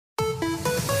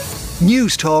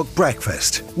News Talk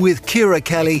Breakfast with Ciara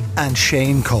Kelly and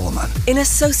Shane Coleman. In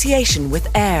association with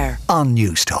AIR On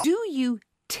News Talk. Do you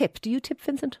tip,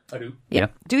 Vincent? I do. Yeah.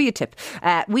 Do you tip?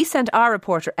 We sent our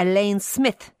reporter Elaine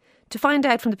Smith to find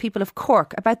out from the people of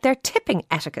Cork about their tipping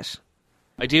etiquette.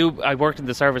 I do. I worked in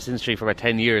the service industry for about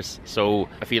 10 years, so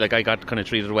I feel like I got kind of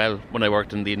treated well when I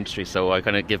worked in the industry, so I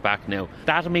kind of give back now.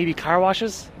 That and maybe car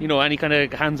washes, any kind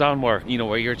of hands-on work,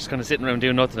 where you're just kind of sitting around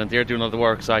doing nothing and they're doing all the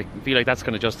work, so I feel like that's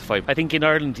kind of justified. I think in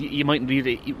Ireland you mightn't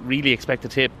really expect a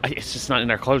tip. It's just not in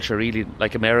our culture really,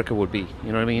 like America would be,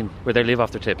 you know what I mean, where they live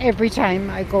off their tip. Every time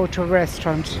I go to a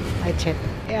restaurant, I tip.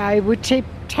 I would tip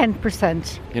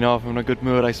 10%. If I'm in a good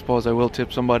mood, I suppose I will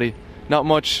tip somebody. Not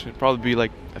much, it'd probably be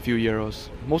like a few euros.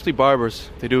 Mostly barbers,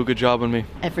 they do a good job on me.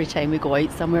 Every time we go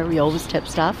out somewhere, we always tip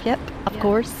staff, of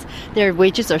course. Their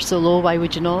wages are so low, why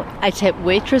would you not? I tip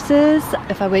waitresses.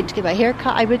 If I went to get my hair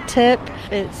cut, I would tip.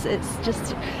 It's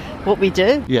just what we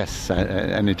do. Yes,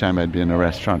 anytime I'd be in a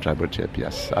restaurant, I would tip,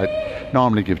 yes. I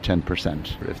normally give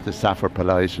 10%. If the staff are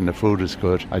polite and the food is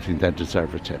good, I think they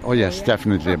deserve a tip. Oh yes,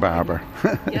 definitely a barber.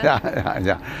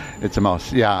 Yeah. It's a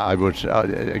must. Yeah, I would.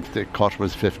 If the cut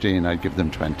was 15, I'd give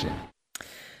them 20.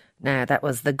 Now, that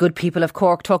was the good people of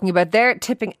Cork talking about their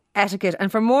tipping etiquette.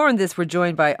 And for more on this, we're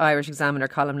joined by Irish Examiner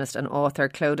columnist and author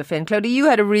Clodagh Finn. Clodagh, you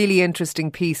had a really interesting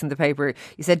piece in the paper.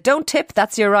 You said, don't tip,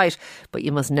 that's your right, but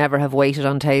you must never have waited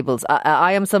on tables.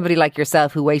 I am somebody like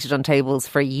yourself who waited on tables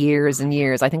for years and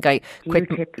years. I think I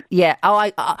quit. You tip. Yeah,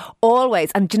 I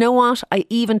always. And do you know what? I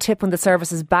even tip when the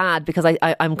service is bad because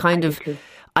I'm kind of...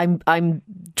 I'm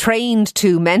trained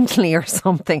to mentally or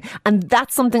something. And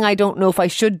that's something I don't know if I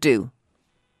should do.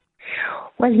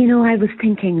 Well, I was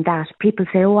thinking that people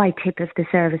say, I tip if the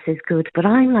service is good. But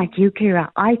I'm like you,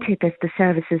 Ciara. I tip if the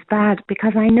service is bad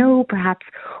because I know perhaps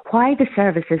why the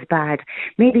service is bad.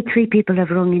 Maybe 3 people have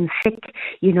rung in sick.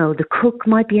 The cook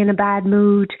might be in a bad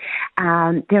mood.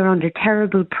 They're under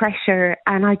terrible pressure.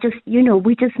 And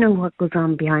we just know what goes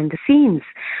on behind the scenes.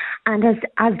 And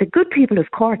as the good people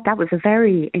of Cork, that was a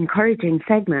very encouraging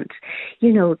segment.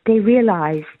 They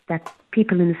realise that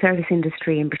people in the service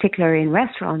industry, in particular in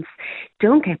restaurants,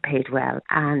 don't get paid well.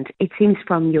 And it seems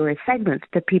from your segment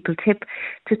that people tip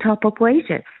to top up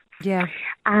wages. Yeah.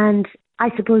 And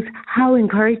I suppose how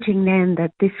encouraging then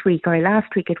that this week or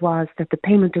last week it was that the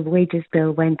payment of wages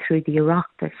bill went through the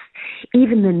Oireachtas.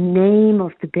 Even the name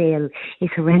of the bill is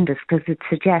horrendous because it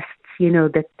suggests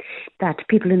that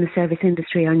people in the service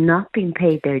industry are not being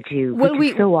paid their due,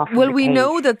 which is so often the we case.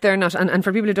 know that they're not, and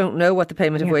for people who don't know what the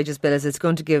payment of wages bill is, it's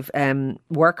going to give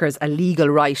workers a legal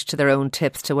right to their own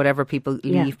tips to whatever people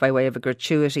leave by way of a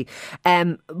gratuity.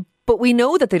 But we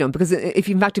know that they don't, because if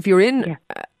you're in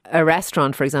a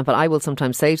restaurant, for example, I will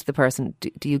sometimes say to the person,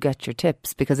 do you get your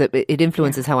tips? Because it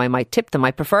influences how I might tip them.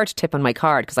 I prefer to tip on my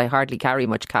card because I hardly carry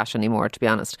much cash anymore, to be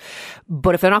honest.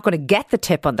 But if they're not going to get the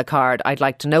tip on the card, I'd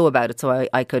like to know about it so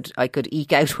I could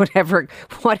eke out whatever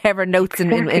notes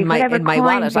in my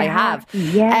wallet I have.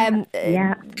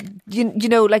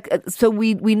 So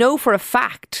we know for a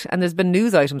fact, and there's been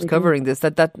news items covering this,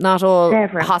 that not all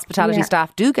hospitality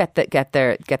staff do get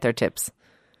their tips.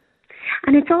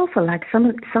 And it's awful, like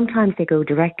sometimes they go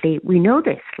directly, we know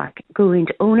this, like go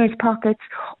into owners' pockets,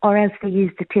 or else they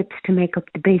use the tips to make up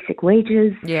the basic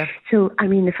wages. Yeah. So,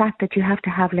 the fact that you have to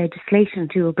have legislation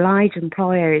to oblige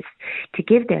employers to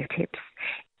give their tips,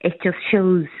 it just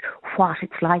shows what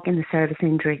it's like in the service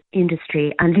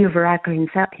industry. And Leo Varadkar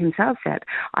himself said,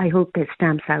 I hope this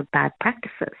stamps out bad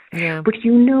practices. Yeah. But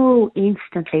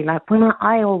instantly, like when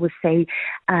I always say,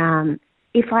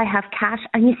 if I have cash,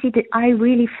 and you see that I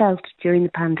really felt during the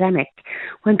pandemic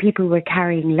when people were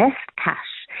carrying less cash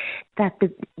that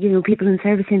people in the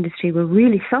service industry were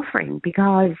really suffering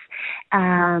because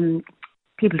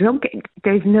people don't get,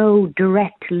 there's no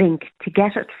direct link to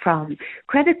get it from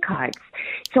credit cards.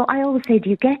 So I always say, do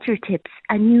you get your tips?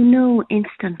 And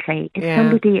instantly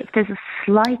if there's a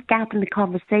slight gap in the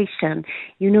conversation,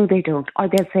 they don't. Or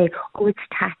they'll say, it's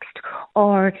taxed,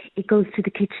 or it goes to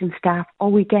the kitchen staff, or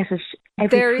we get it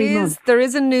every 3 months. There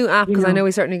is a new app, because I know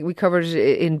we covered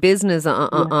it in business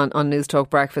on News Talk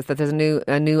Breakfast, that there's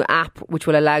a new app which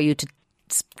will allow you to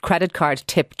credit card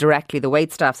tip directly the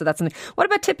wait staff. So that's something. What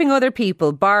about tipping other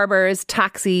people? Barbers,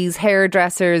 taxis,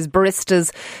 hairdressers,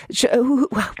 baristas.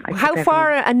 How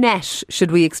far a net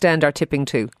should we extend our tipping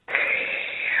to?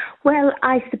 Well,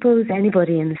 I suppose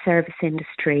anybody in the service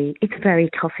industry, it's a very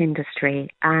tough industry,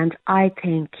 and I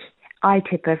think I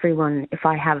tip everyone if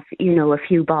I have, a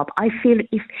few bob. I feel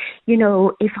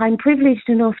if I'm privileged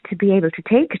enough to be able to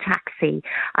take a taxi,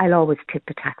 I'll always tip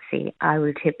a taxi. I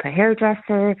will tip a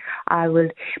hairdresser.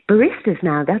 Baristas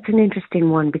now, that's an interesting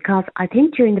one, because I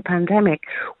think during the pandemic,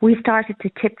 we started to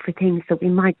tip for things that we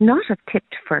might not have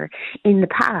tipped for in the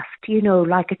past.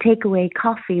 Like a takeaway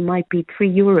coffee might be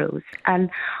 €3. And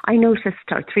I noticed,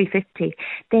 or $3.50,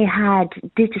 they had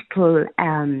digital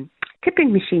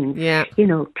tipping machines,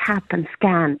 tap and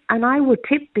scan. And I would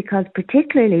tip because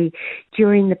particularly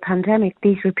during the pandemic,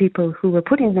 these were people who were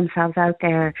putting themselves out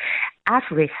there at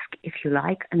risk, if you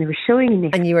like, and they were showing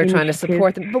initiative. And you were trying to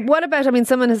support them. But what about,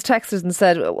 someone has texted and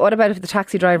said, what about if the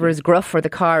taxi driver is gruff or the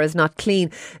car is not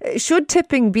clean? Should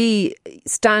tipping be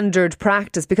standard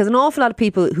practice? Because an awful lot of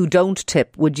people who don't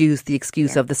tip would use the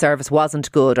excuse of the service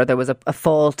wasn't good, or there was a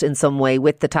fault in some way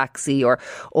with the taxi, or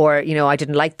I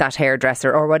didn't like that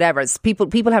hairdresser, or whatever.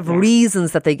 People have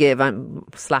reasons that they give,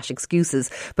 /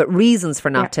 excuses, but reasons for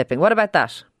not tipping. What about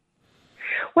that?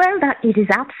 Well, it is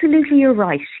absolutely, you're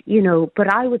right,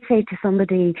 but I would say to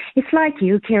somebody, it's like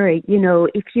you, Ciara,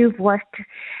 if you've worked,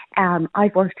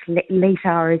 I've worked late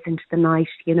hours into the night,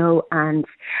 and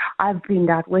I've been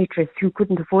that waitress who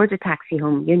couldn't afford a taxi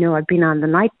home, I've been on the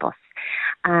night bus,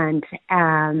 and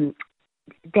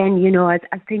then,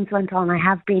 as things went on, I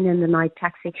have been in the night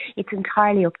taxi. It's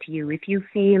entirely up to you. If you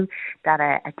feel that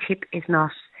a tip is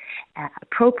not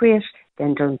appropriate,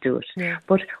 then don't do it. Yeah.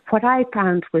 But what I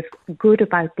found was good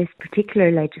about this particular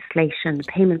legislation, the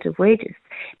payment of wages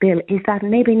bill, is that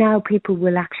maybe now people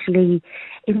will actually,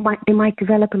 they might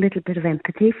develop a little bit of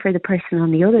empathy for the person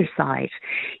on the other side,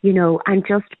 and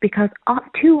just because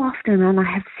too often, and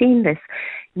I have seen this,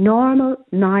 normal,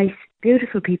 nice,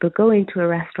 beautiful people go into a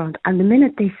restaurant, and the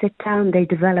minute they sit down, they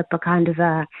develop a kind of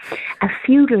a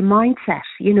feudal mindset,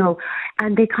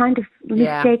 and they kind of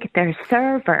mistake their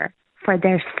server for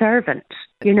their servant,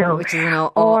 which is an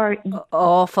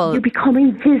awful. You become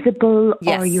invisible,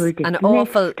 yes, or you're dismissed, an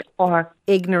awful or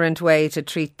ignorant way to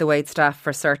treat the wait staff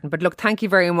for certain. But look, thank you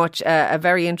very much. A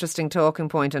very interesting talking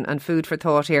point and food for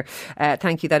thought here.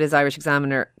 Thank you. That is Irish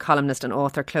Examiner columnist and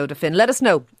author Clodagh Finn. Let us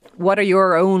know, what are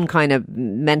your own kind of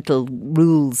mental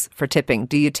rules for tipping?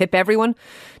 Do you tip everyone?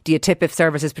 Do you tip if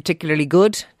service is particularly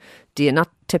good? Do you not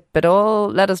tip at all?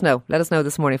 Let us know. Let us know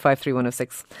this morning,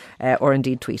 53106, or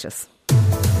indeed tweet us.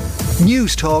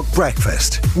 News Talk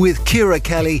Breakfast with Ciara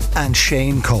Kelly and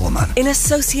Shane Coleman. In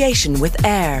association with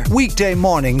AIR. Weekday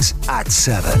mornings at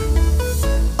 7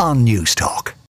 on News Talk.